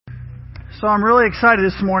So I'm really excited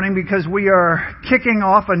this morning because we are kicking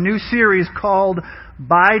off a new series called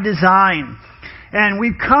By Design. And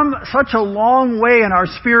we've come such a long way in our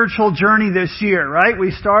spiritual journey this year, right? We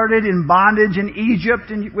started in bondage in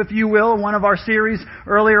Egypt with You Will, one of our series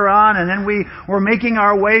earlier on, and then we were making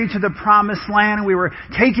our way to the promised land, and we were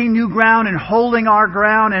taking new ground and holding our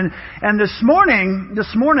ground. And this morning,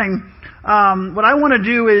 what I want to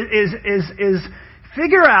do is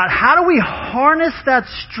figure out how do we harness that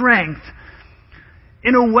strength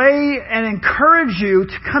in a way and encourage you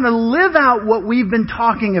to kind of live out what we've been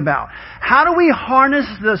talking about. How do we harness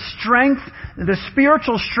the strength, the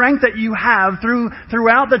spiritual strength that you have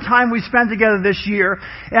throughout the time we spent together this year,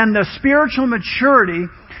 and the spiritual maturity,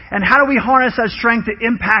 and how do we harness that strength to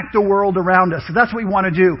impact the world around us? So that's what we want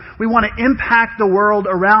to do. We want to impact the world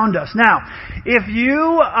around us. Now, if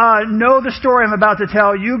you know the story I'm about to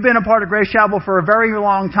tell, you've been a part of Grace Chapel for a very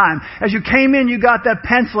long time. As you came in, you got that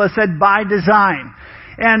pencil that said By Design.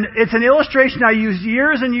 And it's an illustration I used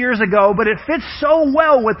years and years ago, but it fits so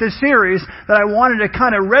well with this series that I wanted to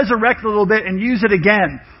kind of resurrect a little bit and use it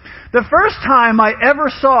again. The first time I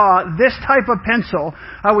ever saw this type of pencil,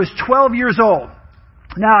 I was 12 years old.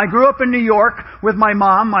 Now, I grew up in New York with my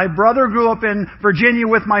mom. My brother grew up in Virginia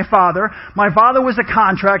with my father. My father was a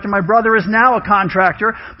contractor. My brother is now a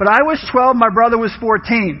contractor. But I was 12. My brother was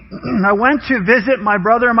 14. I went to visit my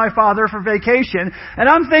brother and my father for vacation. And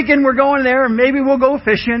I'm thinking we're going there and maybe we'll go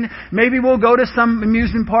fishing. Maybe we'll go to some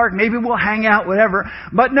amusement park. Maybe we'll hang out, whatever.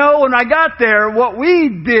 But no, when I got there, what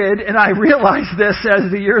we did, and I realized this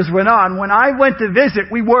as the years went on, when I went to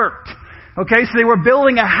visit, we worked. Okay, so they were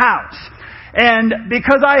building a house. And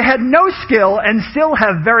because I had no skill and still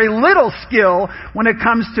have very little skill when it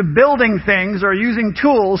comes to building things or using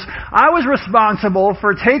tools, I was responsible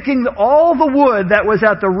for taking all the wood that was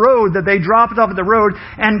at the road that they dropped off at the road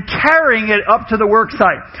and carrying it up to the work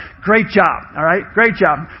site. Great job, all right? Great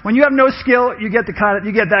job. When you have no skill, you get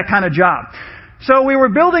that kind of job. So we were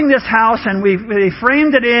building this house and they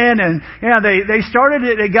framed it in and they started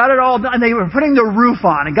it, they got it all done, and they were putting the roof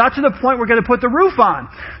on. It got to the point we're going to put the roof on.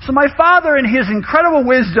 So my father, in his incredible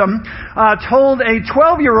wisdom, told a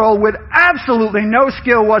 12-year-old with absolutely no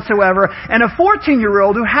skill whatsoever and a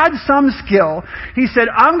 14-year-old who had some skill, he said,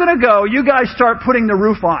 I'm going to go, you guys start putting the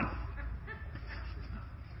roof on.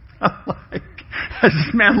 This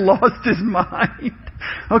man lost his mind.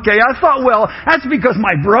 Okay, I thought, well, that's because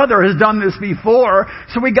my brother has done this before.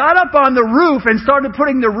 So we got up on the roof and started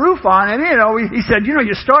putting the roof on. And, he said,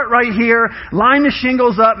 you start right here, line the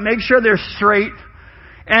shingles up, make sure they're straight.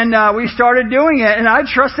 And we started doing it. And I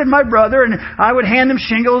trusted my brother, and I would hand him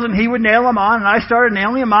shingles, and he would nail them on. And I started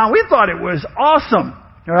nailing them on. We thought it was awesome,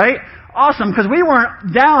 all right? Awesome, because we weren't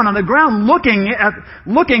down on the ground looking at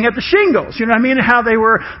the shingles, you know what I mean, and how they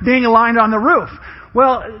were being aligned on the roof.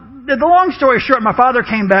 Well, the long story short, my father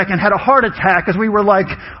came back and had a heart attack as we were like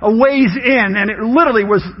a ways in, and it literally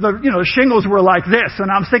was the shingles were like this.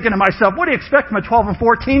 And I'm thinking to myself, what do you expect from a 12 and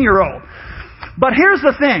 14-year-old? But here's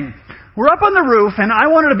the thing. We're up on the roof, and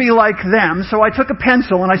I wanted to be like them, so I took a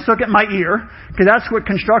pencil and I stuck it in my ear, because that's what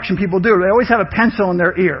construction people do. They always have a pencil in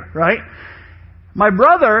their ear, right? My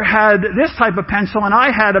brother had this type of pencil, and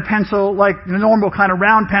I had a pencil like the normal kind of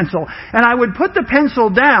round pencil. And I would put the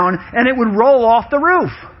pencil down, and it would roll off the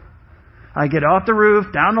roof. I get off the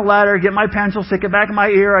roof, down the ladder, get my pencil, stick it back in my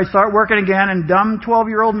ear, I start working again, and dumb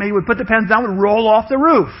 12-year-old me would put the pencil down, would roll off the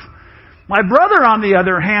roof. My brother, on the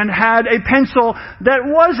other hand, had a pencil that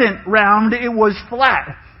wasn't round, it was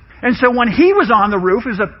flat. And so when he was on the roof,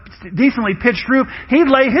 it was a decently pitched roof, he'd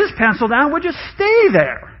lay his pencil down, and would just stay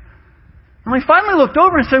there. And I finally looked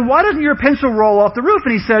over and said, why doesn't your pencil roll off the roof?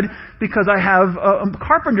 And he said, because I have a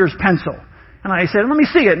carpenter's pencil. And I said, let me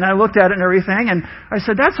see it. And I looked at it and everything. And I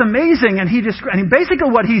said, that's amazing. And basically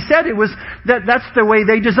what he said, it was that's the way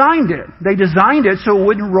they designed it. They designed it so it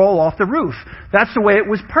wouldn't roll off the roof. That's the way it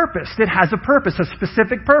was purposed. It has a purpose, a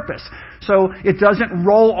specific purpose. So it doesn't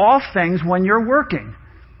roll off things when you're working.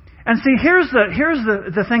 And see, here's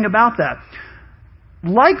the thing about that.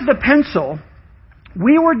 Like the pencil,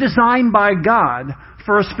 we were designed by God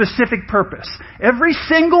for a specific purpose. Every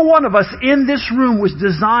single one of us in this room was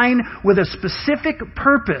designed with a specific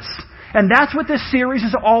purpose. And that's what this series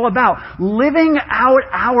is all about. Living out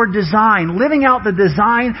our design. Living out the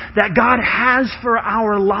design that God has for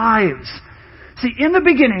our lives. See, in the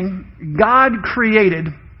beginning, God created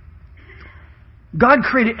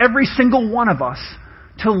every single one of us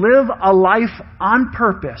to live a life on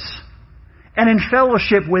purpose and in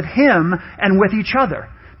fellowship with Him and with each other.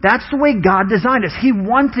 That's the way God designed us. He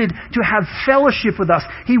wanted to have fellowship with us.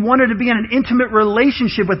 He wanted to be in an intimate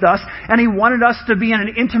relationship with us, and He wanted us to be in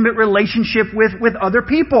an intimate relationship with other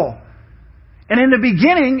people. And in the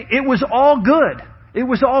beginning, it was all good. It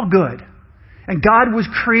was all good. And God was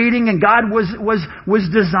creating and God was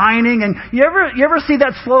designing. And you ever see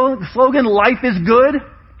that slogan, life is good?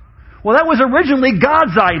 Well, that was originally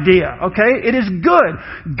God's idea, okay? It is good.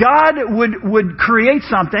 God would create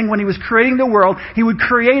something when He was creating the world. He would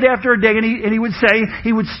create after a day and He would say, He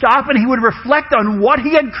would stop and He would reflect on what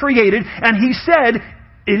He had created, and He said,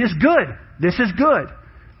 it is good. This is good.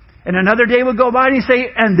 And another day would go by and He'd say,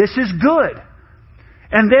 and this is good.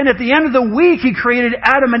 And then at the end of the week, He created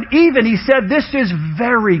Adam and Eve and He said, this is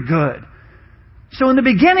very good. So in the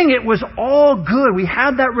beginning, it was all good. We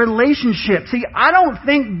had that relationship. See, I don't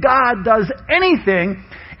think God does anything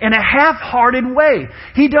in a half-hearted way.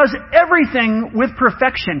 He does everything with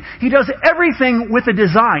perfection. He does everything with a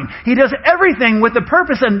design. He does everything with a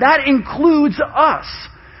purpose, and that includes us.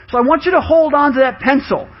 So I want you to hold on to that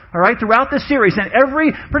pencil, all right, throughout this series. And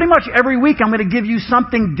pretty much every week, I'm going to give you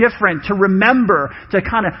something different to remember,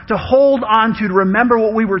 to hold on to remember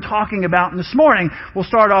what we were talking about. And this morning, we'll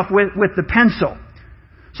start off with the pencil.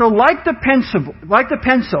 So like the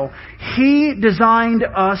pencil, He designed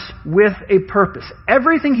us with a purpose.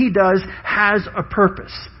 Everything He does has a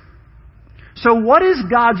purpose. So what is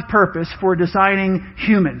God's purpose for designing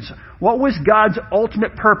humans? What was God's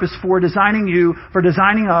ultimate purpose for designing you, for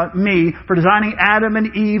designing me, for designing Adam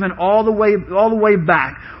and Eve, and all the way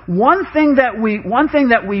back? One thing that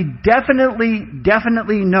we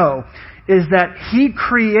definitely know is that He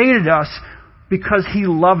created us because He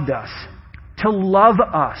loved us, to love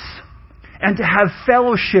us, and to have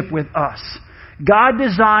fellowship with us. God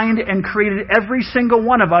designed and created every single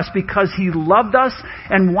one of us because He loved us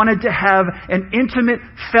and wanted to have an intimate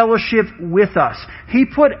fellowship with us. He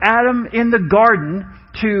put Adam in the garden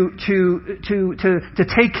to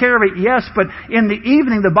take care of it, yes, but in the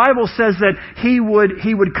evening the Bible says that he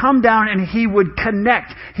would come down and He would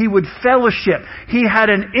connect, He would fellowship. He had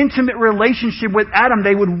an intimate relationship with Adam.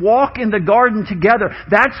 They would walk in the garden together.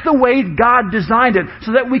 That's the way God designed it,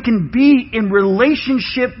 so that we can be in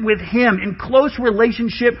relationship with Him, in close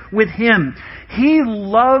relationship with Him. He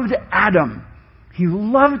loved Adam. He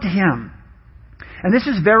loved him. And this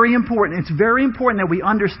is very important. It's very important that we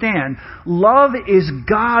understand love is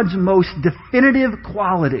God's most definitive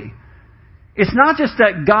quality. It's not just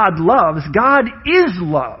that God loves. God is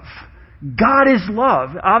love. God is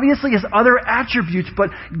love. Obviously, He has other attributes,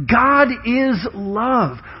 but God is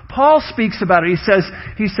love. Paul speaks about it.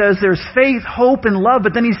 He says there's faith, hope, and love,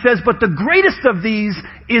 but then he says, but the greatest of these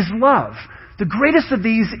is love. The greatest of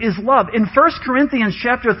these is love. In 1 Corinthians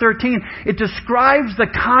chapter 13, it describes the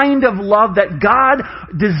kind of love that God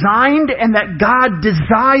designed and that God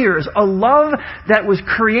desires. A love that was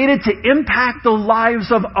created to impact the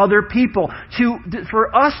lives of other people.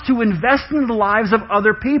 For us to invest in the lives of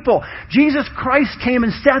other people. Jesus Christ came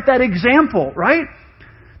and set that example, right?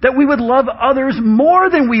 That we would love others more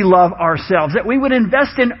than we love ourselves. That we would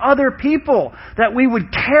invest in other people. That we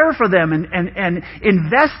would care for them and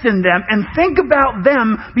invest in them and think about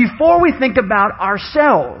them before we think about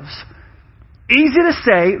ourselves. Easy to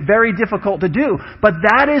say, very difficult to do. But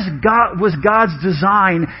that was God's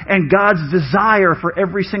design and God's desire for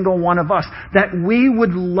every single one of us. That we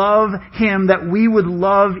would love Him, that we would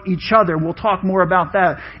love each other. We'll talk more about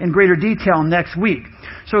that in greater detail next week.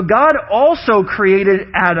 So God also created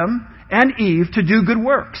Adam and Eve to do good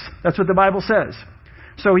works. That's what the Bible says.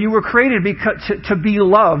 So you were created to be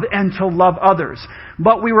loved and to love others.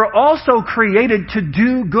 But we were also created to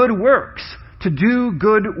do good works. To do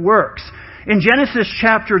good works. In Genesis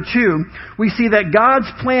chapter 2, we see that God's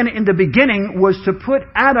plan in the beginning was to put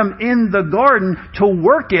Adam in the garden to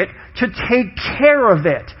work it, to take care of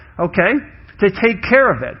it. Okay? To take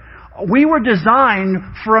care of it. We were designed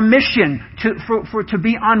for a mission, to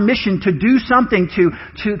be on mission, to do something,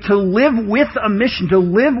 to live with a mission, to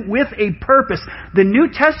live with a purpose. The New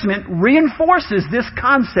Testament reinforces this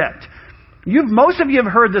concept. Most of you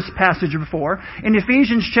have heard this passage before. In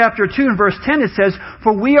Ephesians chapter 2 and verse 10 it says,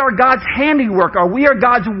 for we are God's handiwork, or we are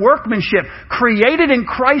God's workmanship, created in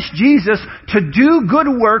Christ Jesus to do good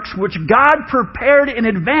works which God prepared in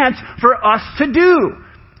advance for us to do.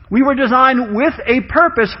 We were designed with a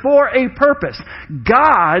purpose, for a purpose.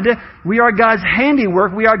 We are God's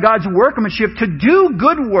handiwork, we are God's workmanship to do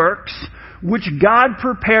good works which God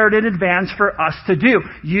prepared in advance for us to do.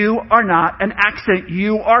 You are not an accident.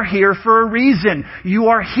 You are here for a reason. You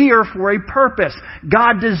are here for a purpose.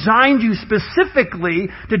 God designed you specifically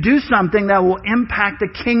to do something that will impact the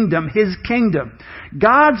kingdom, His kingdom.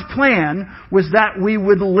 God's plan was that we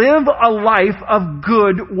would live a life of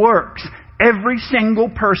good works. Every single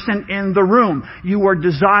person in the room. You are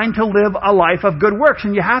designed to live a life of good works.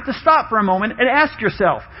 And you have to stop for a moment and ask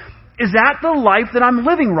yourself, Is that the life that I'm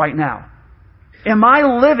living right now? Am I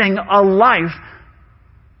living a life?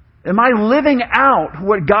 Am I living out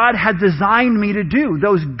what God had designed me to do,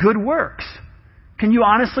 those good works? Can you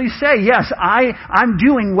honestly say, yes, I'm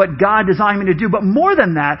doing what God designed me to do, but more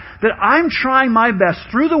than that I'm trying my best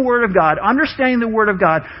through the Word of God, understanding the Word of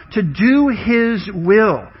God, to do His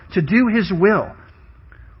will, to do His will?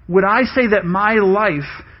 Would I say that my life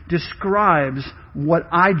describes what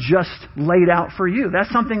I just laid out for you?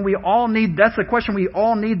 That's something we all need, that's a question we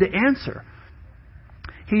all need to answer.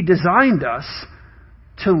 He designed us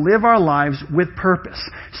to live our lives with purpose.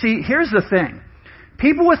 See, here's the thing.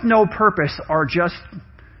 People with no purpose are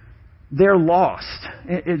they're lost.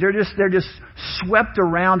 They're just swept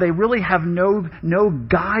around. They really have no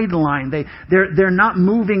guideline. They're not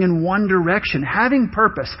moving in one direction. Having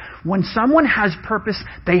purpose. When someone has purpose,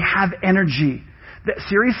 they have energy.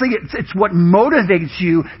 Seriously, it's what motivates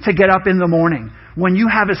you to get up in the morning. When you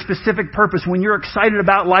have a specific purpose, when you're excited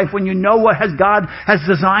about life, when you know what God has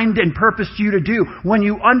designed and purposed you to do, when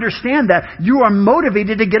you understand that, you are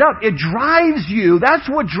motivated to get up. It drives you. That's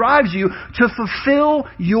what drives you to fulfill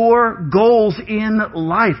your goals in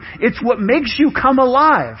life. It's what makes you come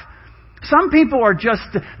alive. Some people are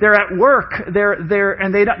they're at work, they're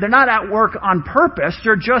not at work on purpose,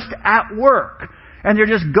 they're just at work. And they're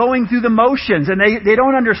just going through the motions, and they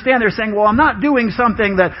don't understand. They're saying, well, I'm not doing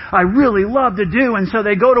something that I really love to do, and so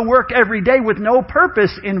they go to work every day with no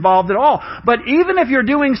purpose involved at all. But even if you're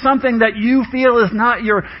doing something that you feel is not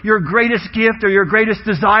your greatest gift or your greatest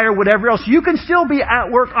desire, whatever else, you can still be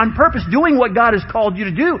at work on purpose, doing what God has called you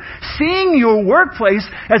to do. Seeing your workplace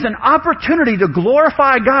as an opportunity to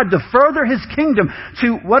glorify God, to further His kingdom,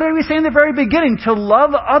 to, what did we say in the very beginning? To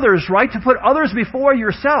love others, right? To put others before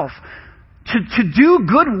yourself. To do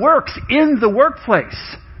good works in the workplace.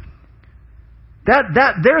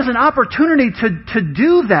 There's an opportunity to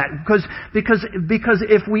do that because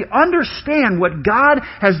if we understand what God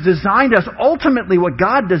has designed us, ultimately what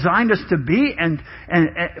God designed us to be and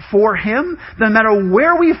for Him, no matter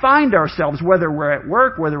where we find ourselves, whether we're at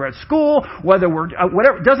work, whether we're at school, whether we're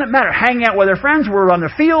whatever, it doesn't matter, hanging out with our friends, we're on the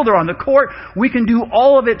field or on the court, we can do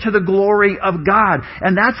all of it to the glory of God.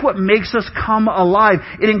 And that's what makes us come alive.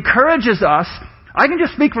 It encourages us. I can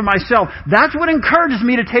just speak for myself. That's what encourages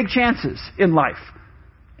me to take chances in life.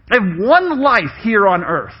 I have one life here on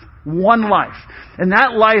earth. One life. In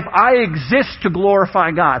that life, I exist to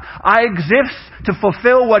glorify God. I exist to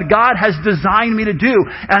fulfill what God has designed me to do.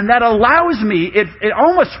 And that allows me, it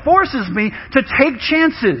almost forces me to take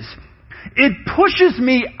chances. It pushes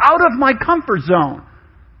me out of my comfort zone.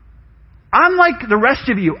 I'm like the rest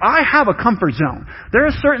of you. I have a comfort zone. There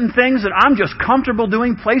are certain things that I'm just comfortable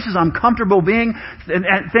doing, places I'm comfortable being,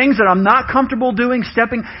 and things that I'm not comfortable doing,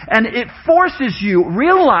 stepping. And it forces you,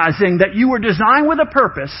 realizing that you were designed with a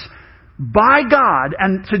purpose by God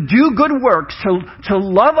and to do good works, to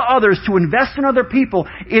love others, to invest in other people.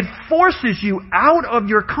 It forces you out of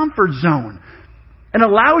your comfort zone and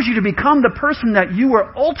allows you to become the person that you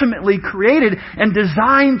were ultimately created and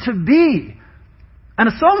designed to be. And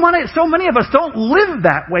so many of us don't live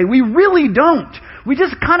that way. We really don't. We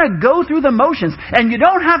just kind of go through the motions. And you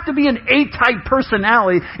don't have to be an A-type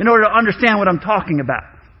personality in order to understand what I'm talking about.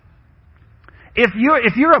 If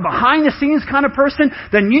you're a behind-the-scenes kind of person,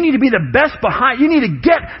 then you need to be the best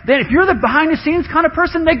if you're the behind-the-scenes kind of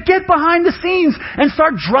person, then get behind the scenes and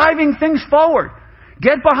start driving things forward.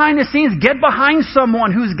 Get behind the scenes. Get behind someone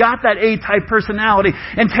who's got that A-type personality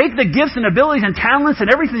and take the gifts and abilities and talents and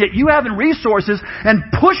everything that you have and resources and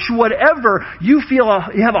push whatever you feel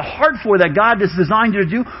you have a heart for that God has designed you to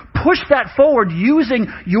do. Push that forward using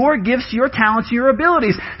your gifts, your talents, your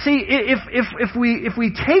abilities. See, if we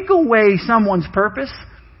take away someone's purpose,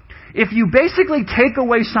 if you basically take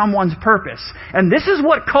away someone's purpose, and this is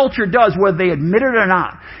what culture does, whether they admit it or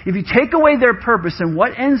not. If you take away their purpose, and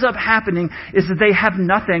what ends up happening is that they have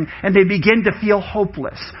nothing, and they begin to feel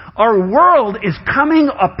hopeless. Our world is coming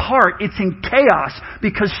apart. It's in chaos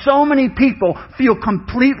because so many people feel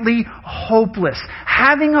completely hopeless.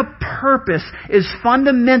 Having a purpose is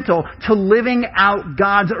fundamental to living out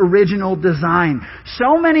God's original design.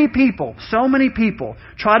 So many people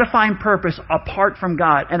try to find purpose apart from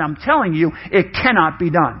God. And I'm telling you, it cannot be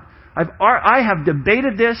done. I have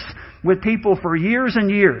debated this with people for years and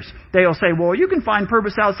years. They'll say, well, you can find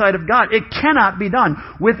purpose outside of God. It cannot be done.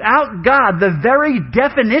 Without God, the very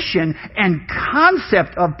definition and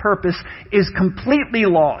concept of purpose is completely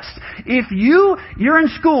lost. If you're in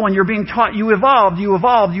school and you're being taught you evolved,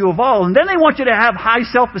 and then they want you to have high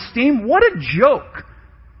self-esteem, what a joke.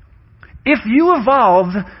 If you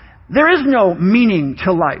evolved, there is no meaning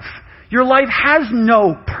to life. Your life has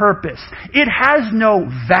no purpose. It has no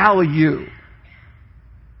value.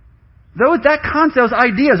 Those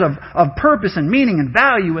ideas of purpose and meaning and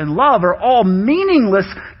value and love are all meaningless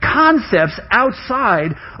concepts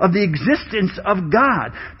outside of the existence of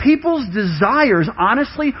God. People's desires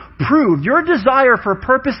honestly prove, your desire for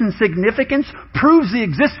purpose and significance proves the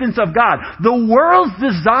existence of God. The world's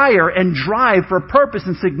desire and drive for purpose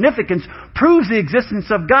and significance proves the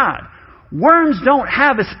existence of God. Worms don't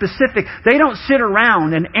have a specific, they don't sit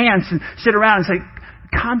around, and ants and sit around and say,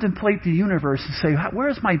 contemplate the universe and say, where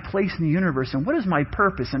is my place in the universe, and what is my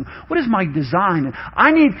purpose, and what is my design? And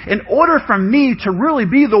I need, in order for me to really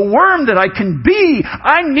be the worm that I can be,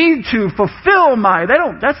 I need to fulfill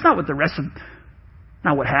that's not what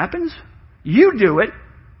not what happens. You do it.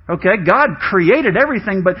 Okay, God created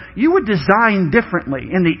everything, but you were designed differently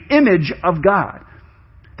in the image of God.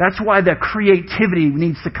 That's why the creativity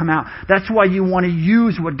needs to come out. That's why you want to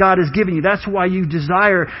use what God has given you. That's why you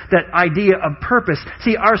desire that idea of purpose.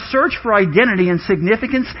 See, our search for identity and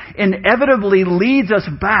significance inevitably leads us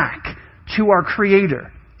back to our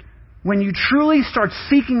Creator. When you truly start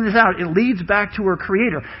seeking this out, it leads back to our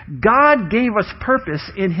Creator. God gave us purpose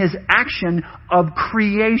in His action of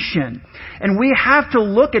creation. And we have to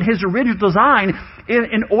look at His original design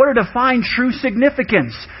in order to find true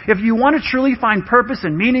significance. If you want to truly find purpose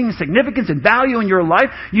and meaning, significance and value in your life,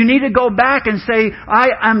 you need to go back and say, I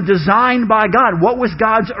am designed by God. What was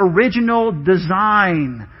God's original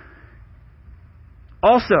design?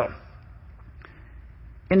 Also,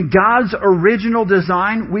 in God's original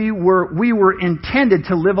design, we were intended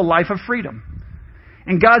to live a life of freedom.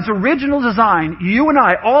 In God's original design, you and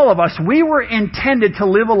I, all of us, we were intended to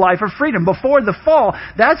live a life of freedom. Before the fall,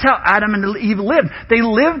 that's how Adam and Eve lived. They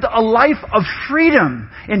lived a life of freedom.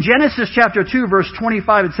 In Genesis chapter 2, verse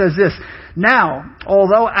 25, it says this, Now,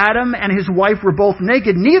 although Adam and his wife were both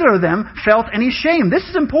naked, neither of them felt any shame. This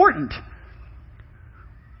is important.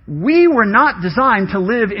 We were not designed to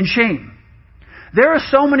live in shame. There are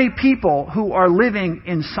so many people who are living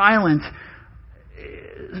in silent,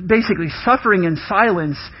 basically suffering in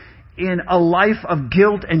silence in a life of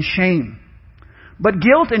guilt and shame. But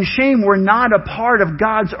guilt and shame were not a part of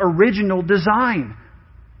God's original design.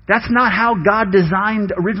 That's not how God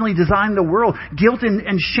originally designed the world. Guilt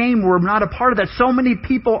and shame were not a part of that. So many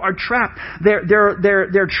people are trapped.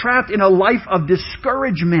 They're trapped in a life of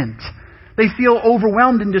discouragement. They feel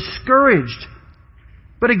overwhelmed and discouraged.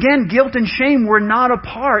 But again, guilt and shame were not a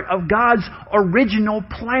part of God's original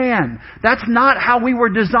plan. That's not how we were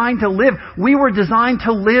designed to live. We were designed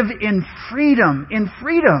to live in freedom.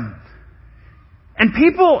 And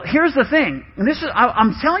people, here's the thing, and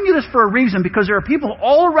I'm telling you this for a reason, because there are people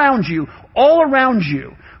all around you,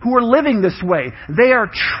 who are living this way. They are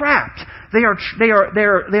trapped. They are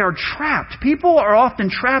trapped. People are often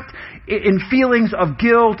trapped in feelings of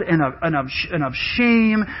guilt and of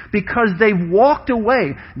shame because they've walked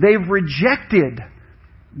away. They've rejected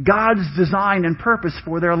God's design and purpose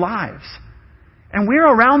for their lives. And we're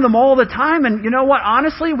around them all the time, and you know what?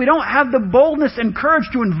 Honestly, we don't have the boldness and courage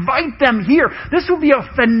to invite them here. This would be a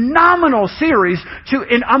phenomenal series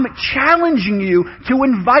and I'm challenging you to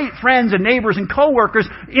invite friends and neighbors and coworkers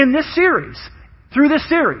in this series, through this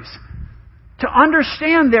series, to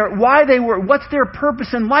understand what's their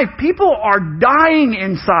purpose in life. People are dying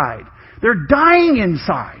inside. They're dying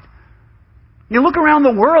inside. You look around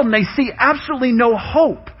the world and they see absolutely no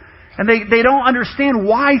hope. And they don't understand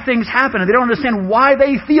why things happen. And they don't understand why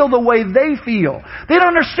they feel the way they feel. They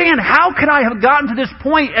don't understand, how could I have gotten to this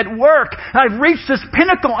point at work? I've reached this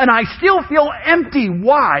pinnacle and I still feel empty.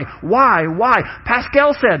 Why?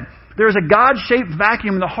 Pascal said, there's a God-shaped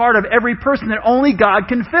vacuum in the heart of every person that only God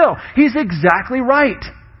can fill. He's exactly right.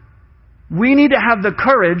 We need to have the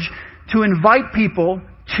courage to invite people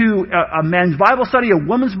to a men's Bible study, a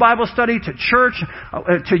women's Bible study, to church,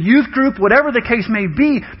 to youth group, whatever the case may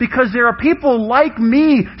be, because there are people like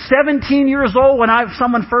me, 17 years old when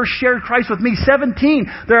someone first shared Christ with me, 17.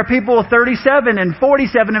 There are people 37 and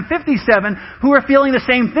 47 and 57 who are feeling the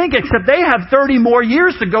same thing, except they have 30 more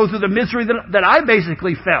years to go through the misery that I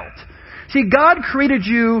basically felt. See, God created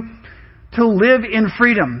you to live in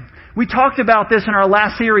freedom. We talked about this in the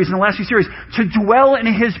last few series, to dwell in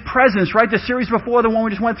His presence, right? The series before, the one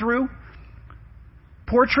we just went through.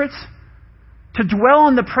 Portraits. To dwell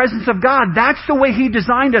in the presence of God. That's the way He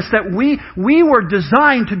designed us, that we were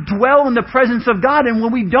designed to dwell in the presence of God. And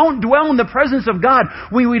when we don't dwell in the presence of God,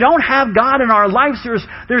 when we don't have God in our lives,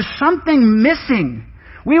 there's something missing.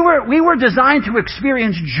 We were designed to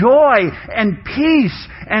experience joy and peace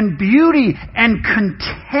and beauty and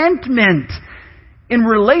contentment in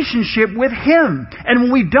relationship with Him. And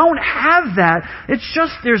when we don't have that, it's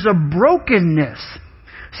just there's a brokenness.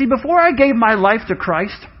 See, before I gave my life to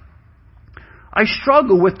Christ, I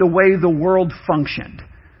struggled with the way the world functioned.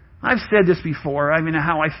 I've said this before,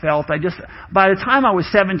 how I felt. By the time I was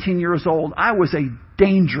 17 years old, I was a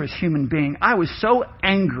dangerous human being. I was so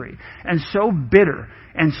angry and so bitter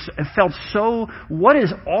and felt so, what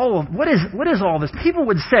is all this? People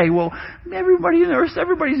would say, well,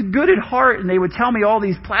 everybody's good at heart, and they would tell me all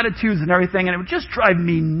these platitudes and everything, and it would just drive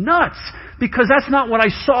me nuts because that's not what I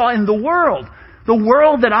saw in the world. The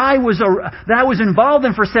world that I was involved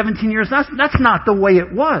in for 17 years, that's not the way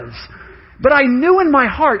it was. But I knew in my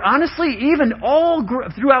heart, honestly, even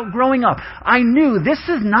throughout growing up, I knew this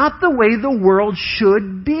is not the way the world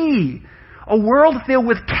should be. A world filled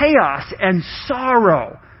with chaos and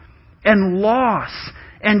sorrow and loss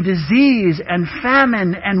and disease and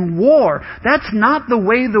famine and war. That's not the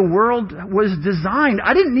way the world was designed.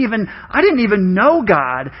 I didn't even know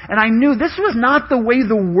God, and I knew this was not the way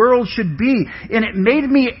the world should be. And it made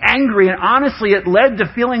me angry, and honestly, it led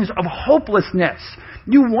to feelings of hopelessness.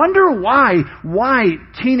 You wonder why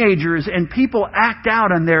teenagers and people act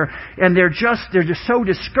out and they're just so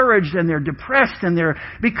discouraged and they're depressed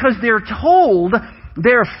because they're told,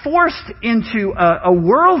 they're forced into a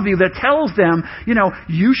worldview that tells them,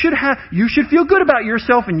 you should feel good about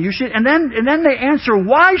yourself and then they answer,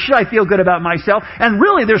 why should I feel good about myself? And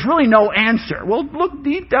really, there's really no answer. Well, look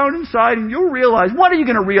deep down inside and you'll realize. What are you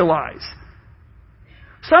going to realize?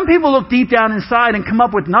 Some people look deep down inside and come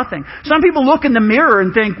up with nothing. Some people look in the mirror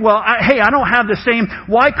and think, well, I don't have the same,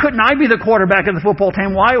 why couldn't I be the quarterback of the football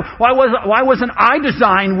team? Why wasn't I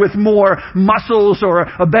designed with more muscles or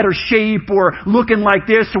a better shape or looking like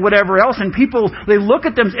this or whatever else? And people, they look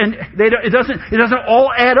at them and it doesn't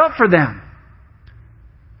all add up for them.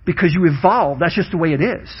 Because you evolve. That's just the way it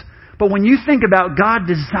is. But when you think about God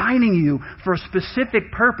designing you for a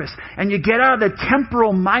specific purpose, and you get out of the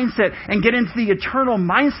temporal mindset and get into the eternal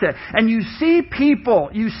mindset, and you see people,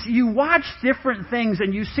 you watch different things,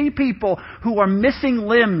 and you see people who are missing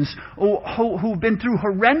limbs, who've been through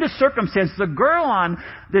horrendous circumstances. The girl on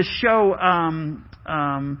this show,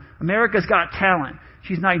 America's Got Talent,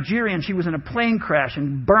 she's Nigerian. She was in a plane crash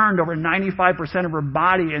and burned over 95% of her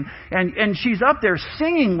body. And she's up there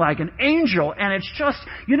singing like an angel. And it's just,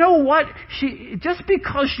 you know what? Just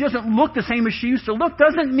because she doesn't look the same as she used to look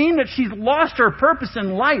doesn't mean that she's lost her purpose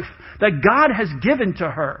in life that God has given to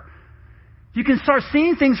her. You can start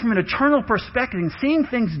seeing things from an eternal perspective and seeing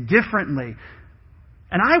things differently.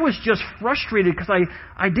 And I was just frustrated because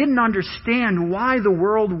I didn't understand why the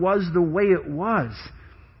world was the way it was.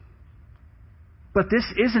 But this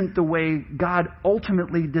isn't the way God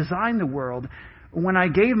ultimately designed the world. When I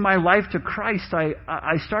gave my life to Christ,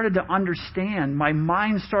 I started to understand. My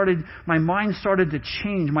mind started to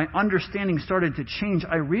change. My understanding started to change.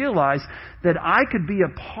 I realized that I could be a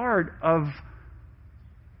part of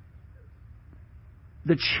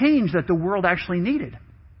the change that the world actually needed.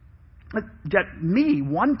 That me,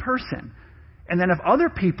 one person, and then if other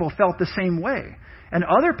people felt the same way, and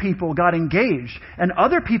other people got engaged, and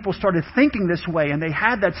other people started thinking this way, and they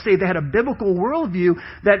had a biblical worldview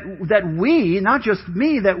that we, not just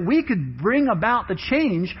me, that we could bring about the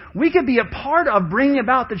change. We could be a part of bringing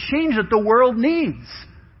about the change that the world needs.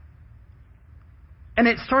 And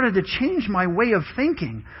it started to change my way of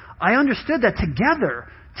thinking. I understood that together,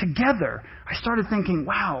 I started thinking,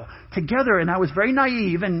 wow, together, and I was very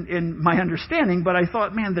naive in my understanding, but I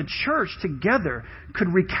thought, man, the church together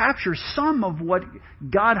could recapture some of what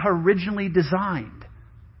God originally designed.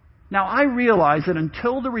 Now, I realize that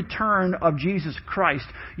until the return of Jesus Christ,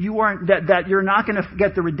 that you're not going to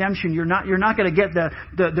get the redemption. You're not going to get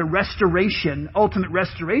the restoration, ultimate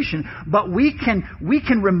restoration. But we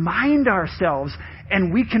can remind ourselves,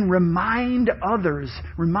 and we can remind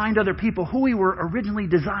other people who we were originally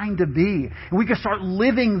designed to be. And we can start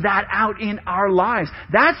living that out in our lives.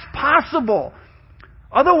 That's possible.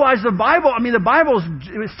 Otherwise, the Bible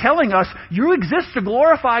is telling us you exist to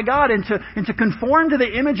glorify God and to conform to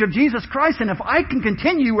the image of Jesus Christ. And if I can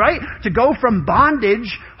continue, to go from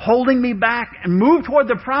bondage holding me back and move toward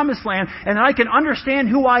the promised land, and I can understand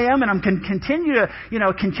who I am, and I can continue to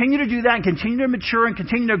do that and continue to mature and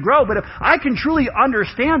continue to grow. But if I can truly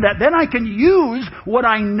understand that, then I can use what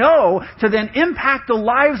I know to then impact the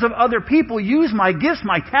lives of other people, use my gifts,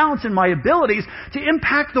 my talents, and my abilities to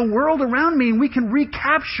impact the world around me, and we can recapture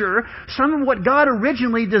some of what God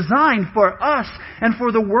originally designed for us and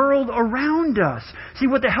for the world around us. See,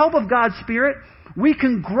 with the help of God's Spirit, we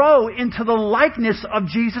can grow into the likeness of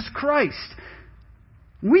Jesus Christ.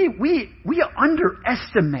 We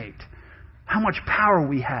underestimate how much power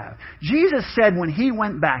we have. Jesus said when he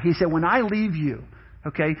went back, he said, when I leave you,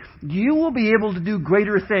 okay, you will be able to do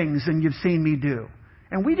greater things than you've seen me do.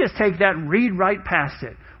 And we just take that and read right past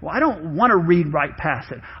it. Well, I don't want to read right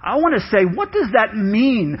past it. I want to say, what does that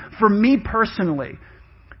mean for me personally?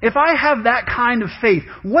 If I have that kind of faith,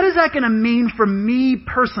 what is that going to mean for me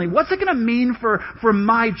personally? What's it going to mean for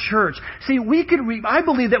my church? See, I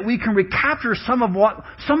believe that we can recapture some of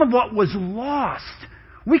what was lost.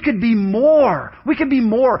 We could be more. We could be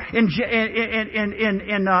more. In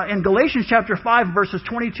Galatians chapter 5, verses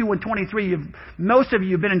 22 and 23, most of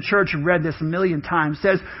you have been in church and read this a million times,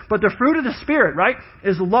 says, but the fruit of the Spirit, right,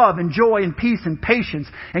 is love and joy and peace and patience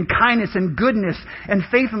and kindness and goodness and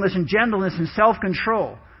faithfulness and gentleness and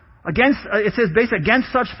self-control. It says basically,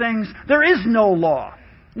 against such things, there is no law.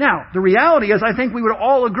 Now, the reality is, I think we would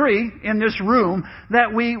all agree in this room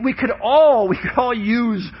that we could all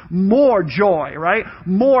use more joy, right?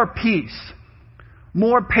 More peace,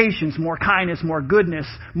 more patience, more kindness, more goodness,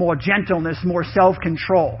 more gentleness, more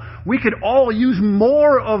self-control. We could all use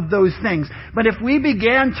more of those things. But if we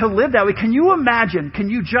began to live that way, can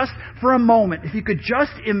you just for a moment, if you could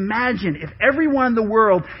just imagine if everyone in the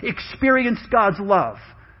world experienced God's love?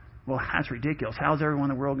 Well, that's ridiculous. How's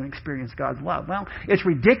everyone in the world going to experience God's love? Well, it's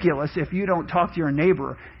ridiculous if you don't talk to your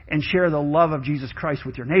neighbor and share the love of Jesus Christ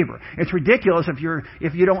with your neighbor. It's ridiculous if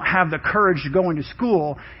you don't have the courage to go into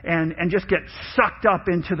school and just get sucked up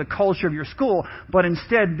into the culture of your school, but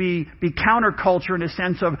instead be counterculture in a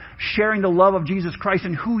sense of sharing the love of Jesus Christ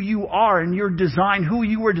and who you are and who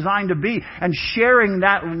you were designed to be, and sharing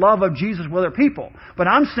that love of Jesus with other people. But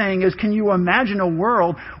I'm saying is, can you imagine a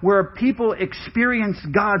world where people experience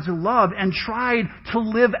God's love and tried to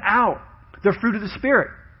live out the fruit of the Spirit?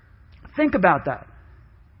 Think about that.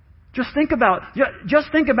 Just think about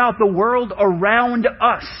the world around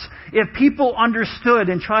us. If people understood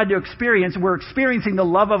and tried to were experiencing the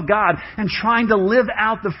love of God and trying to live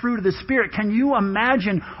out the fruit of the Spirit, can you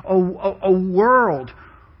imagine a world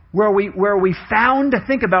where we found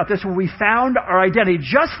our identity?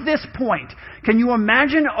 Just this point. Can you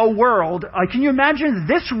imagine a world, can you imagine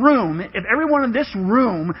this room, if everyone in this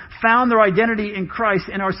room found their identity in Christ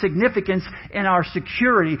and our significance and our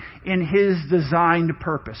security in His designed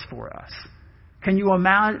purpose for us? Can you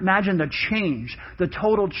imagine the change, the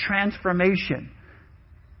total transformation?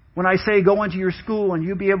 When I say go into your school and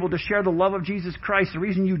you be able to share the love of Jesus Christ, the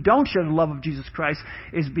reason you don't share the love of Jesus Christ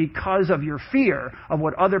is because of your fear of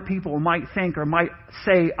what other people might think or might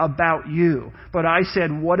say about you. But I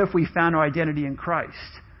said, what if we found our identity in Christ?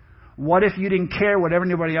 What if you didn't care what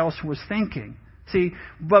anybody else was thinking? See,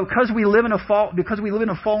 but because we live in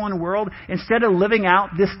a fallen world, instead of living out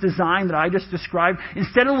this design that I just described,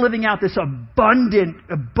 instead of living out this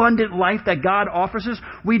abundant life that God offers us,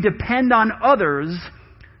 we depend on others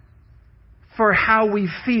for how we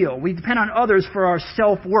feel. We depend on others for our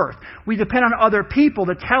self-worth. We depend on other people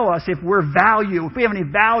to tell us if we have any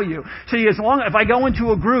value. So if I go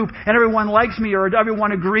into a group and everyone likes me or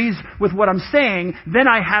everyone agrees with what I'm saying, then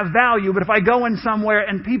I have value. But if I go in somewhere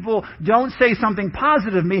and people don't say something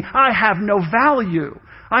positive of me, I have no value.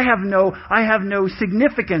 I have no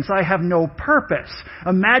significance. I have no purpose.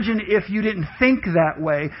 Imagine if you didn't think that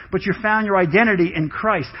way, but you found your identity in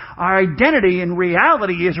Christ. Our identity in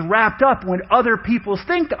reality is wrapped up when other people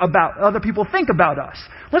think about us.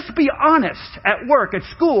 Let's be honest. At work, at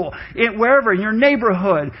school, wherever, in your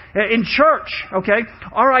neighborhood, in church, okay?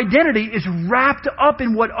 Our identity is wrapped up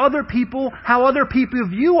in how other people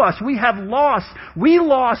view us. We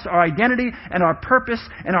lost our identity and our purpose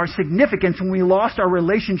and our significance when we lost our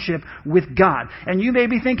relationship with God. And you may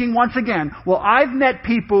be thinking once again, well, I've met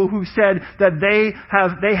people who said that they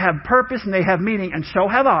have purpose and they have meaning, and so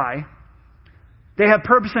have I. They have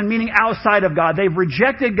purpose and meaning outside of God. They've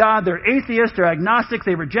rejected God. They're atheists. They're agnostics.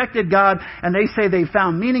 They rejected God. And they say they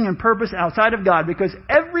found meaning and purpose outside of God because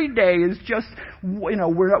every day is just,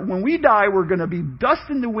 when we die, we're going to be dust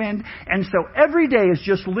in the wind. And so every day is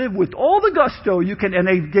just live with all the gusto you can. And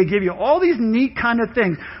they give you all these neat kind of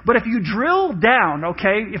things. But if you drill down,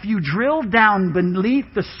 beneath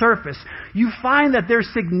the surface, you find that their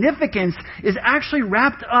significance is actually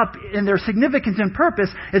wrapped up in their significance and purpose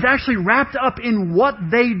is actually wrapped up in what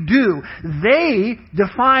they do. They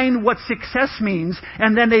define what success means,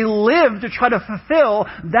 and then they live to try to fulfill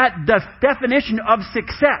that definition of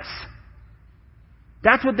success.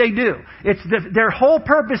 That's what they do. Their whole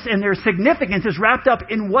purpose and their significance is wrapped up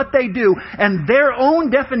in what they do and their own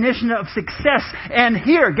definition of success. And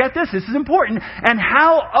here, get this is important, and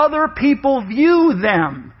how other people view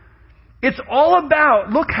them. It's all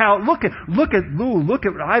about, look at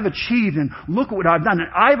what I've achieved and look at what I've done. And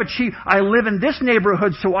I live in this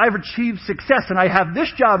neighborhood, so I've achieved success. And I have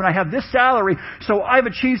this job and I have this salary, so I've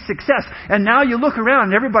achieved success. And now you look around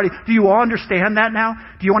and everybody, do you all understand that now?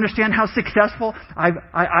 Do you understand how successful?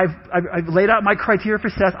 I've laid out my criteria for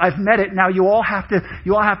success. I've met it. Now you all have to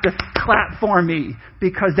clap for me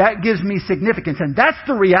because that gives me significance. And that's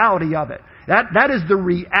the reality of it. That is the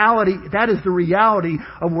reality. That is the reality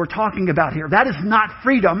of what we're talking about here. That is not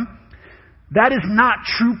freedom. That is not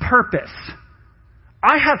true purpose.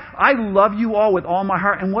 I love you all with all my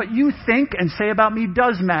heart, and what you think and say about me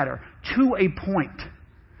does matter to a point.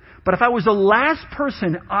 But if I was the last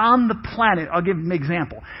person on the planet, I'll give an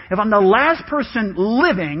example. If I'm the last person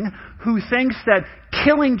living who thinks that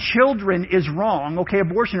killing children is wrong, okay,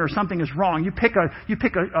 abortion or something is wrong, you pick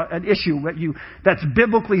an issue that's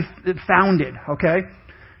biblically founded, okay?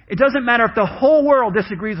 It doesn't matter if the whole world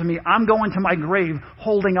disagrees with me. I'm going to my grave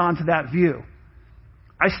holding on to that view.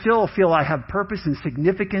 I still feel I have purpose and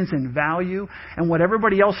significance and value, and what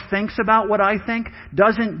everybody else thinks about what I think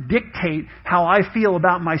doesn't dictate how I feel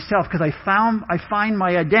about myself, because I find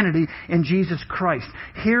my identity in Jesus Christ.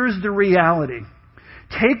 Here's the reality.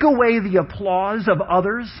 Take away the applause of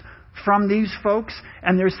others from these folks,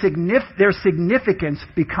 and their significance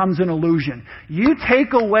becomes an illusion. You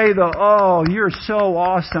take away you're so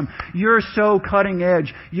awesome, you're so cutting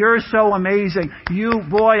edge, you're so amazing, you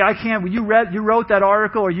wrote that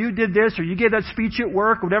article, or you did this, or you gave that speech at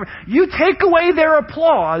work, or whatever. You take away their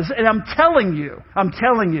applause, and I'm telling you,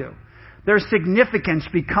 their significance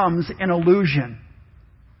becomes an illusion.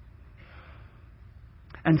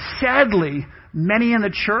 And sadly,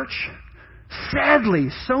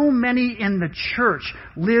 so many in the church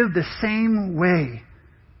live the same way.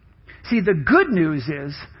 See, the good news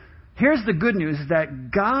is, here's the good news,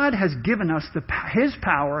 that God has given us His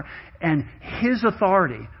power and His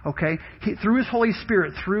authority, okay? Through His Holy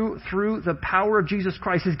Spirit, through the power of Jesus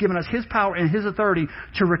Christ, has given us His power and His authority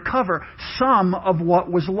to recover some of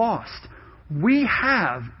what was lost. We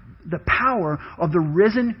have the power of the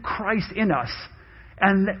risen Christ in us.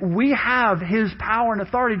 And we have His power and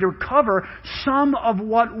authority to recover some of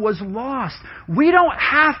what was lost. We don't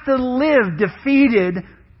have to live defeated,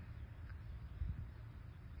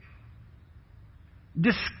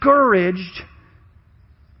 discouraged,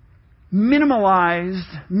 minimalized,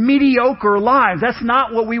 mediocre lives. That's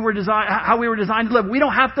not how we were designed to live. We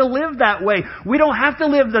don't have to live that way. We don't have to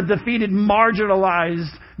live the defeated, marginalized,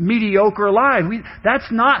 mediocre life.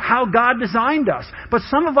 That's not how God designed us. But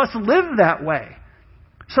some of us live that way.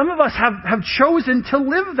 Some of us have chosen to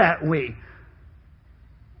live that way.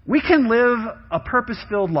 We can live a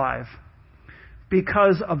purpose-filled life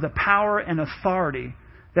because of the power and authority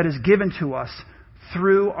that is given to us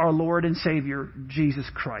through our Lord and Savior, Jesus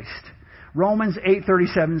Christ. Romans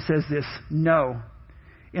 8:37 says this, "No,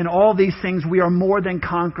 in all these things we are more than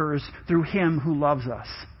conquerors through Him who loves us."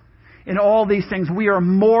 In all these things, we are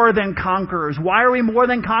more than conquerors. Why are we more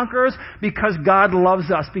than conquerors? Because God loves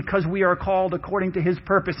us. Because we are called according to His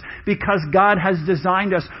purpose. Because God has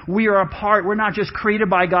designed us. We are a part. We're not just created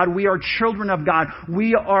by God. We are children of God.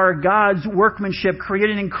 We are God's workmanship,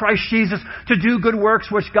 created in Christ Jesus to do good works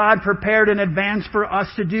which God prepared in advance for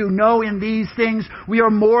us to do. No, in these things, we are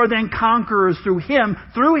more than conquerors through Him.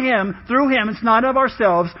 It's not of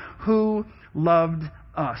ourselves, who loved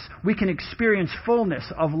us. We can experience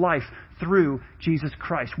fullness of life through Jesus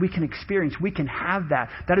Christ. We can have that.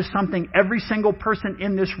 That is something every single person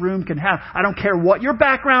in this room can have. I don't care what your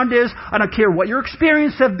background is. I don't care what your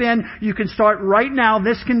experience have been. You can start right now.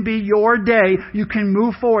 This can be your day. You can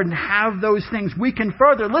move forward and have those things. We can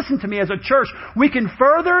further, listen to me as a church, we can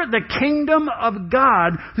further the kingdom of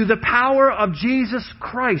God through the power of Jesus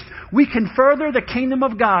Christ. We can further the kingdom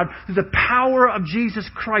of God through the power of Jesus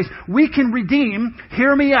Christ. We can redeem,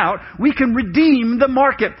 hear me out, we can redeem the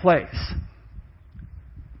marketplace.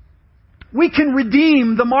 We can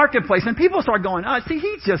redeem the marketplace. And people start going,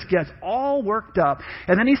 he just gets all worked up.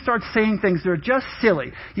 And then he starts saying things that are just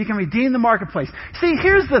silly. You can redeem the marketplace. See,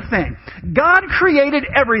 here's the thing. God created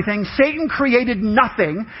everything. Satan created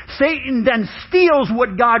nothing. Satan then steals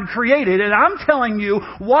what God created. And I'm telling you,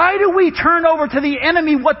 why do we turn over to the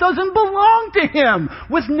enemy what doesn't belong to him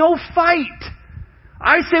with no fight?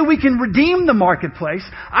 I say we can redeem the marketplace.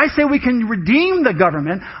 I say we can redeem the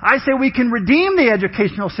government. I say we can redeem the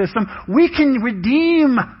educational system. We can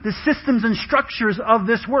redeem the systems and structures of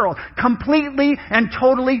this world. Completely and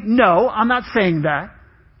totally, no, I'm not saying that.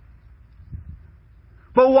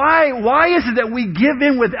 But why is it that we give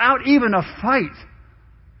in without even a fight?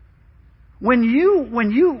 When you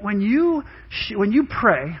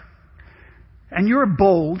pray and you're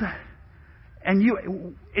bold And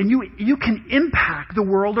you can impact the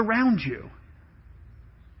world around you.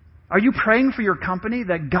 Are you praying for your company,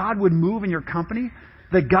 that God would move in your company?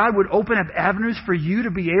 That God would open up avenues for you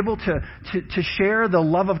to be able to share the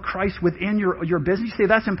love of Christ within your business? You say,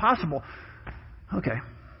 that's impossible. Okay.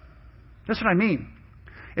 That's what I mean.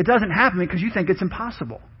 It doesn't happen because you think it's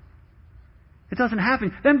impossible. It doesn't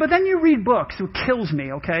happen. But then you read books. It kills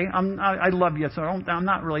me, okay? I love you, so I'm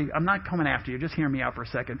not coming after you. Just hear me out for a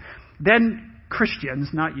second. Then Christians,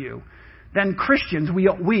 not you. Then Christians, we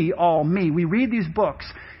read these books,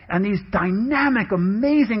 and these dynamic,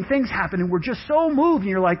 amazing things happen, and we're just so moved. And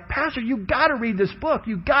you're like, Pastor, you got to read this book.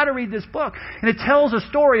 You got to read this book. And it tells a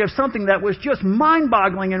story of something that was just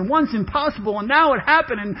mind-boggling and once impossible, and now it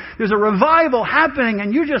happened, and there's a revival happening,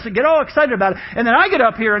 and you just get all excited about it. And then I get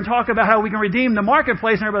up here and talk about how we can redeem the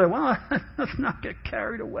marketplace, and everybody, well, let's not get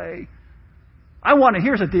carried away.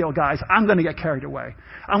 Here's the deal, guys. I'm going to get carried away.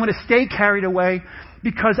 I'm going to stay carried away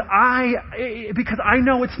because I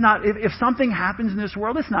know it's not, if something happens in this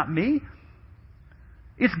world, it's not me.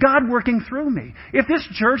 It's God working through me. If this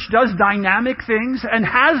church does dynamic things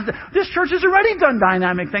this church has already done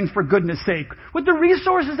dynamic things, for goodness sake. With the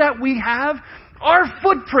resources that we have, our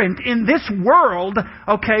footprint in this world,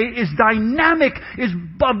 okay, is dynamic, is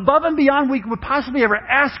above and beyond we could possibly ever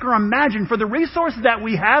ask or imagine. For the resources that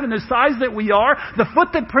we have and the size that we are, the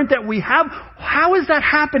footprint that we have, how is that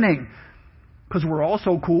happening? Because we're all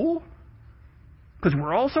so cool? Because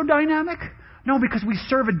we're all so dynamic? No, because we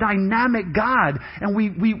serve a dynamic God, and we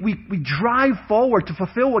drive forward to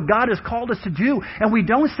fulfill what God has called us to do. And we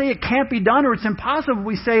don't say it can't be done or it's impossible.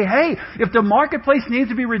 We say, hey, if the marketplace needs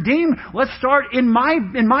to be redeemed, let's start in my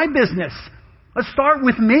business. Let's start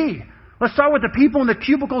with me. Let's start with the people in the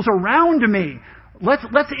cubicles around me.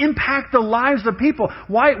 Let's impact the lives of people.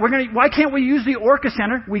 Why can't we use the Orca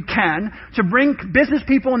Center? We can. To bring business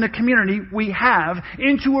people in the community, we have,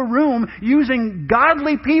 into a room using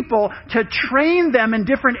godly people to train them in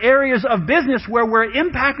different areas of business where we're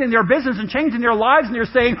impacting their business and changing their lives, and they're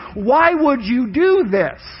saying, why would you do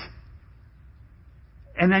this?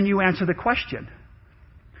 And then you answer the question.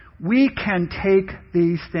 We can take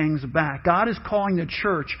these things back. God is calling the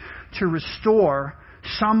church to restore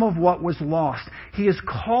some of what was lost. He is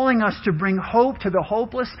calling us to bring hope to the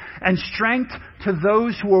hopeless and strength to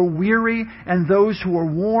those who are weary and those who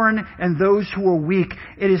are worn and those who are weak.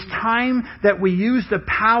 It is time that we use the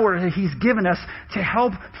power that He's given us to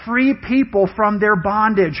help free people from their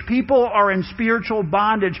bondage. People are in spiritual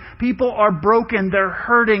bondage. People are broken. They're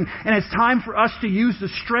hurting. And it's time for us to use the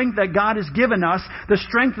strength that God has given us, the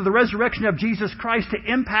strength of the resurrection of Jesus Christ,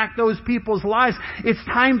 to impact those people's lives. It's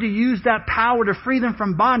time to use that power to free them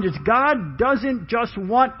from bondage. God doesn't just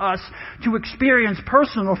want us to experience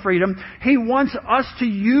personal freedom. He wants us to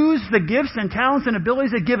use the gifts and talents and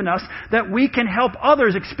abilities He's given us that we can help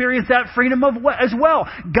others experience that freedom as well.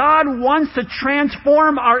 God wants to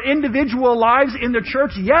transform our individual lives in the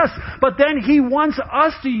church, yes, but then He wants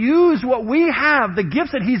us to use what we have, the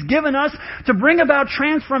gifts that He's given us, to bring about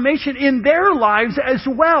transformation in their lives as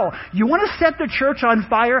well. You want to set the church on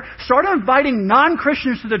fire? Start inviting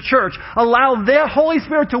non-Christians to the church. Allow their Holy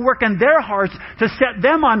Spirit to work in their hearts to set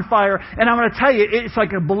them on fire. And I'm going to tell you, it's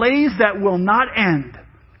like a blaze that will not end.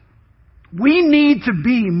 We need to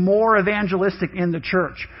be more evangelistic in the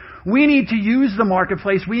church. We need to use the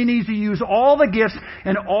marketplace. We need to use all the gifts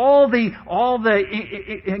and all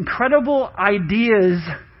the incredible ideas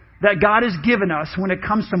that God has given us when it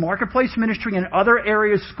comes to marketplace ministry and other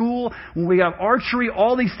areas, school, when we have archery,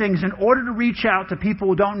 all these things, in order to reach out to people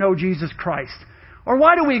who don't know Jesus Christ. Or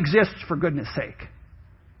why do we exist, for goodness sake?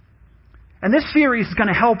 And this series is going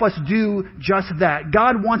to help us do just that.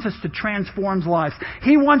 God wants us to transform lives.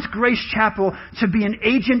 He wants Grace Chapel to be an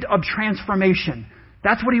agent of transformation.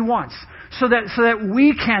 That's what He wants. So that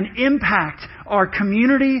we can impact our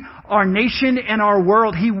community, our nation, and our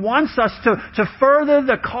world. He wants us to further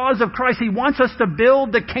the cause of Christ. He wants us to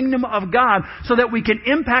build the kingdom of God so that we can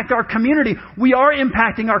impact our community. We are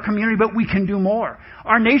impacting our community, but we can do more.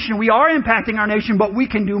 Our nation, we are impacting our nation, but we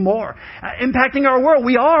can do more. Impacting our world,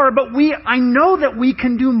 we are, but I know that we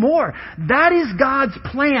can do more. That is God's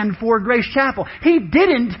plan for Grace Chapel. He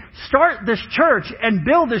didn't start this church and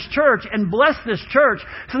build this church and bless this church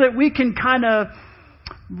so that we can kind of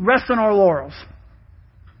rest on our laurels.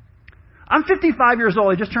 I'm 55 years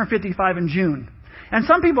old. I just turned 55 in June. And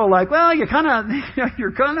some people are like, well, you're kind of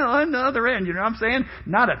on the other end. You know what I'm saying?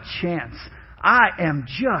 Not a chance. I am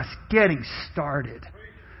just getting started.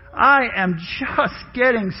 I am just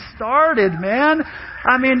getting started, man.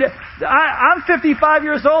 I mean, I'm 55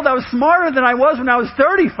 years old. I was smarter than I was when I was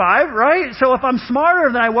 35, right? So if I'm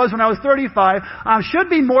smarter than I was when I was 35, I should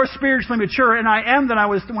be more spiritually mature, and I am than I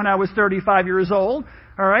was when I was 35 years old.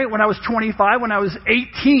 All right, when I was 25, when I was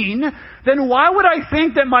 18, then why would I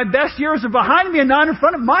think that my best years are behind me and not in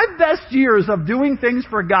front of me? My best years of doing things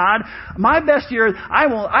for God, my best years,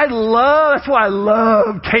 that's why I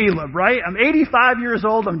love Caleb, right? I'm 85 years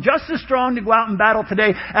old. I'm just as strong to go out and battle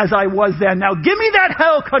today as I was then. Now give me that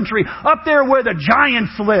hell country up there where the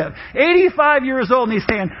giants live. 85 years old, and he's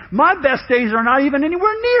saying, my best days are not even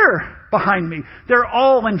anywhere near behind me. They're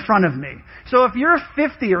all in front of me. So if you're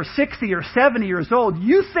 50 or 60 or 70 years old,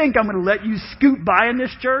 you think I'm going to let you scoot by in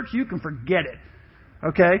this church? You can forget it.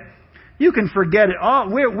 Okay? You can forget it. Oh,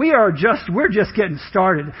 we're just getting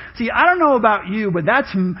started. See, I don't know about you, but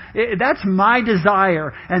that's my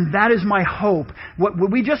desire, and that is my hope. What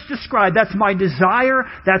we just described, that's my desire,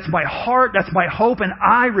 that's my heart, that's my hope, and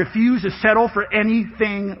I refuse to settle for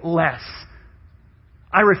anything less.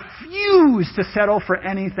 I refuse to settle for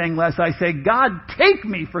anything less. I say, God, take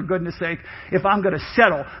me, for goodness sake, if I'm going to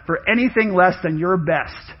settle for anything less than your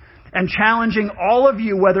best. And challenging all of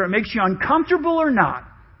you, whether it makes you uncomfortable or not.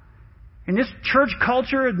 In this church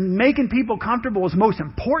culture, making people comfortable is the most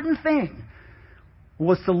important thing.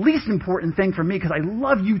 Well, it's the least important thing for me because I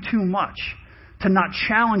love you too much to not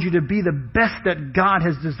challenge you to be the best that God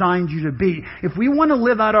has designed you to be. If we want to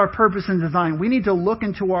live out our purpose and design, we need to look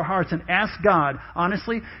into our hearts and ask God,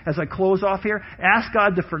 honestly, as I close off here, ask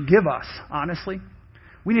God to forgive us, honestly.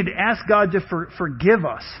 We need to ask God to forgive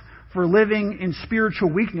us for living in spiritual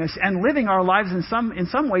weakness and living our lives in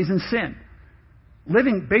some ways in sin.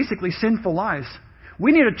 Living basically sinful lives.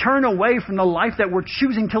 We need to turn away from the life that we're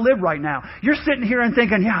choosing to live right now. You're sitting here and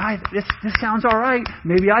thinking, this sounds all right.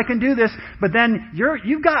 Maybe I can do this. But then you're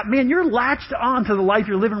latched on to the life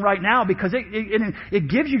you're living right now because it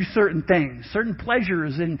gives you certain things, certain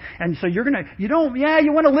pleasures. And so you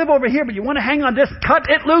want to live over here, but you want to hang on this. Cut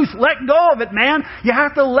it loose. Let go of it, man. You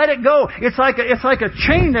have to let it go. It's like a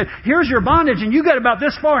chain that here's your bondage and you got about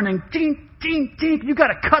this far and then ding, ding, ding. You got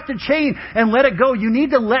to cut the chain and let it go. You need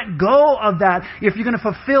to let go of that if you're going to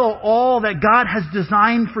fulfill all that God has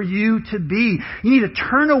designed for you to be. You need to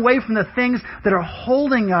turn away from the things that are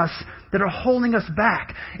holding us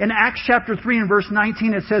back. In Acts chapter 3 and verse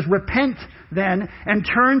 19 it says, repent then and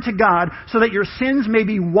turn to God so that your sins may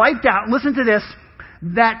be wiped out. Listen to this.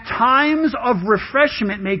 That times of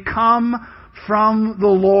refreshment may come from the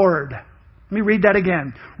Lord. Let me read that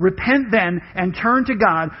again. Repent then and turn to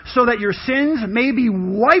God so that your sins may be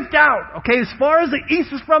wiped out. Okay, as far as the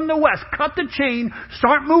east is from the west, cut the chain,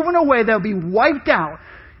 start moving away, they'll be wiped out.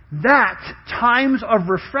 That times of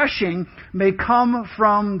refreshing may come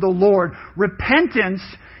from the Lord. Repentance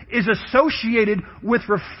is associated with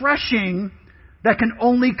refreshing that can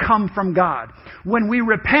only come from God. When we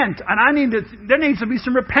repent, and there needs to be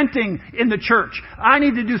some repenting in the church. I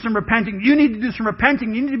need to do some repenting. You need to do some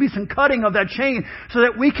repenting. You need to be some cutting of that chain so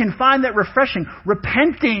that we can find that refreshing.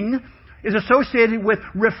 Repenting is associated with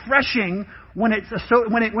refreshing when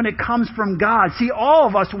it comes from God. See, all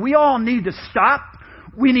of us, we all need to stop.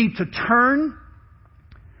 We need to turn.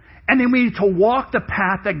 And then we need to walk the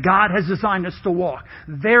path that God has designed us to walk.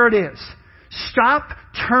 There it is. Stop,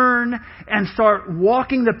 turn, and start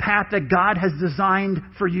walking the path that God has designed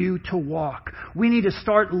for you to walk. We need to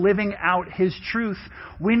start living out His truth.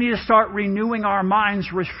 We need to start renewing our minds,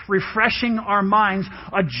 refreshing our minds,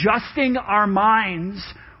 adjusting our minds.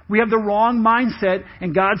 We have the wrong mindset,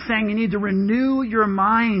 and God's saying you need to renew your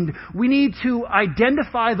mind. We need to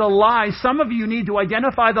identify the lies. Some of you need to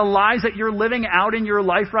identify the lies that you're living out in your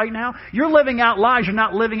life right now. You're living out lies. You're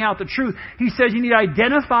not living out the truth. He says you need to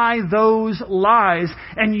identify those lies,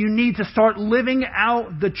 and you need to start living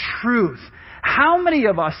out the truth. How many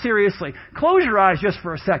of us, seriously, close your eyes just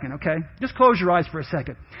for a second, okay? Just close your eyes for a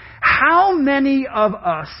second. How many of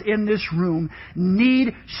us in this room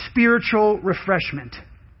need spiritual refreshment?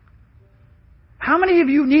 How many of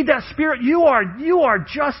you need that spirit? You are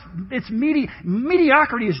just,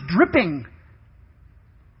 mediocrity is dripping.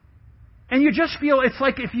 And you just feel it's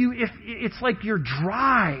like you're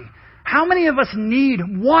dry. How many of us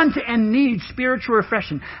want and need spiritual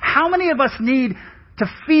refreshing? How many of us need to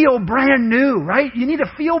feel brand new, right? You need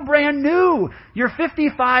to feel brand new. You're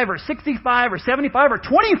 55 or 65 or 75 or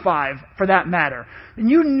 25 for that matter. And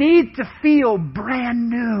you need to feel brand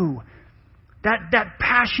new. That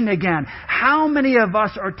passion again. How many of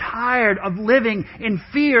us are tired of living in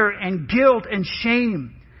fear and guilt and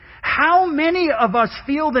shame? How many of us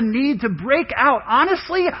feel the need to break out,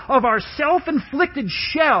 honestly, of our self-inflicted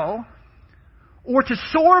shell or to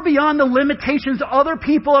soar beyond the limitations other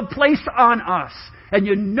people have placed on us. And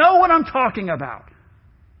you know what I'm talking about.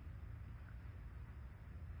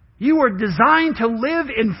 You were designed to live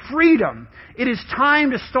in freedom. It is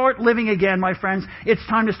time to start living again, my friends. It's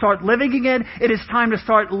time to start living again. It is time to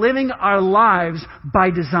start living our lives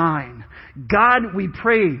by design. God, we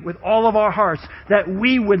pray with all of our hearts that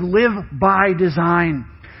we would live by design.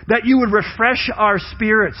 That you would refresh our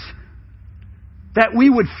spirits. That we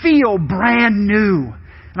would feel brand new.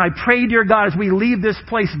 And I pray, dear God, as we leave this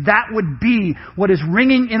place, that would be what is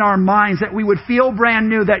ringing in our minds, that we would feel brand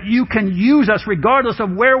new, that you can use us regardless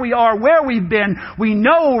of where we are, where we've been. We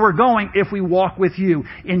know where we're going if we walk with you.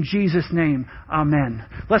 In Jesus' name, amen.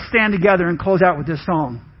 Let's stand together and close out with this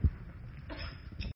song.